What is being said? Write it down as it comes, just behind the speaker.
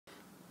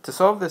To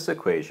solve this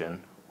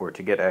equation, or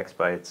to get x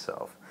by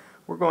itself,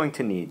 we're going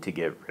to need to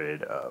get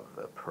rid of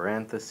the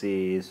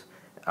parentheses.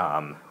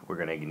 We're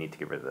going to need to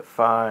get rid of the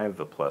 5,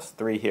 the plus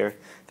 3 here.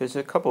 There's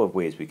a couple of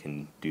ways we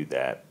can do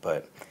that,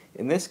 but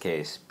in this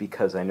case,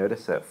 because I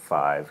notice that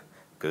 5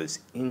 goes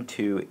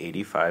into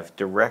 85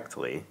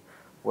 directly,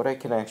 what I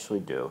can actually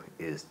do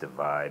is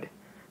divide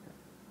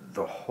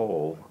the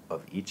whole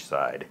of each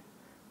side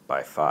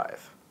by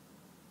 5.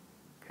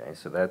 Okay,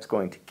 so that's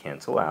going to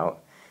cancel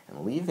out,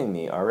 and leaving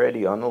me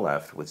already on the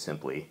left with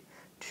simply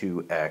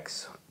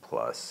 2x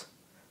plus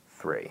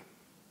 3.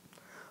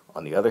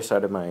 On the other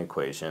side of my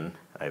equation,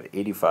 I have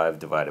 85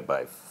 divided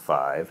by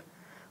 5,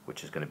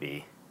 which is going to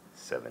be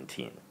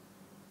 17.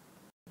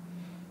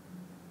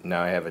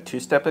 Now I have a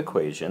two-step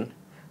equation.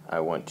 I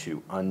want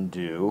to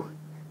undo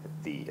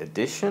the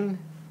addition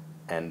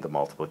and the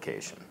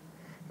multiplication.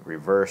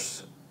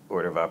 Reverse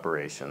order of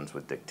operations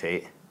would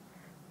dictate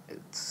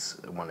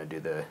I want to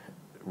do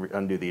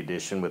undo the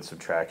addition with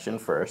subtraction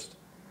first,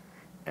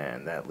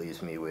 and that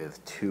leaves me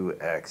with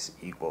 2x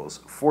equals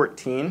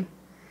 14.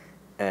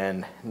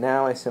 And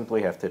now I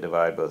simply have to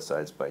divide both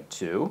sides by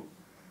 2.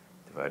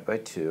 Divide by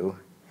 2,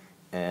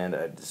 and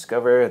I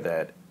discover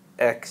that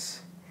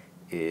x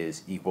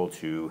is equal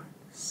to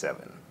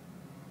 7.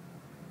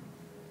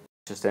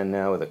 Just end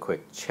now with a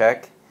quick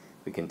check.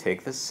 We can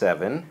take the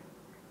 7,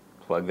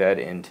 plug that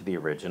into the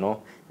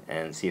original,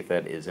 and see if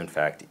that is in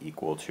fact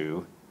equal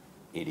to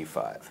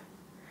 85.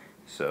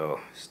 So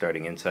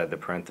starting inside the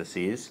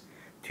parentheses,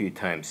 2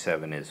 times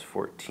 7 is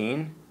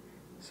 14,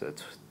 so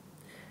it's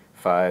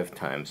 5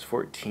 times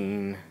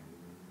 14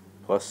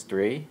 plus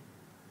 3,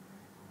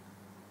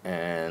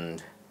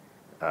 and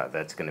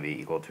that's going to be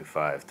equal to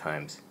 5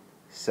 times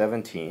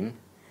 17,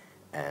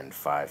 and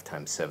 5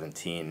 times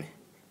 17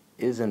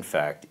 is in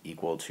fact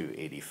equal to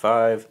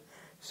 85,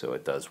 so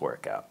it does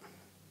work out.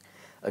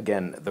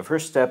 Again, the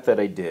first step that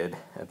I did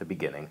at the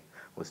beginning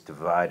was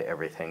divide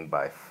everything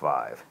by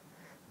 5.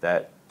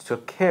 That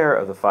took care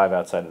of the 5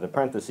 outside of the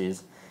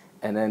parentheses,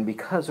 and then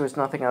because there was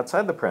nothing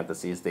outside the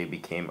parentheses, they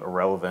became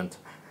irrelevant,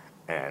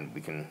 and we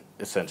can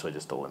essentially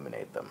just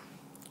eliminate them.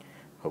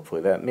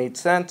 Hopefully that made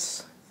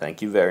sense.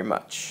 Thank you very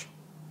much.